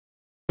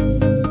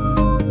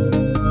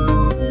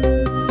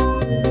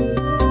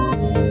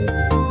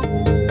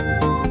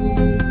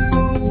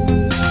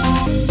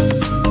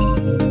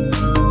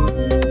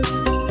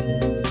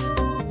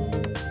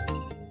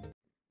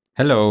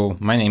Hello,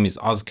 my name is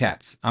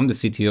Katz. I'm the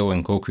CTO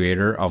and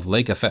co-creator of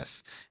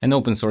LakeFS, an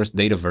open source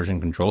data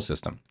version control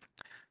system.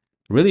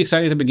 Really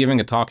excited to be giving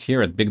a talk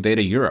here at Big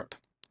Data Europe.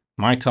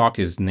 My talk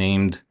is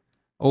named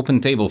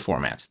Open Table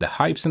Formats, the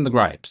Hypes and the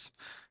Gripes,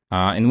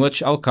 in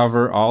which I'll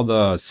cover all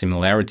the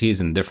similarities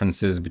and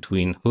differences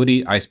between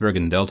Hudi, Iceberg,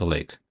 and Delta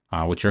Lake,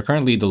 which are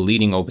currently the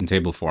leading open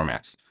table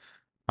formats.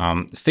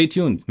 Stay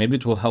tuned, maybe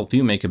it will help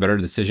you make a better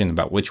decision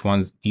about which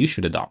ones you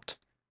should adopt.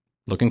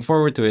 Looking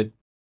forward to it.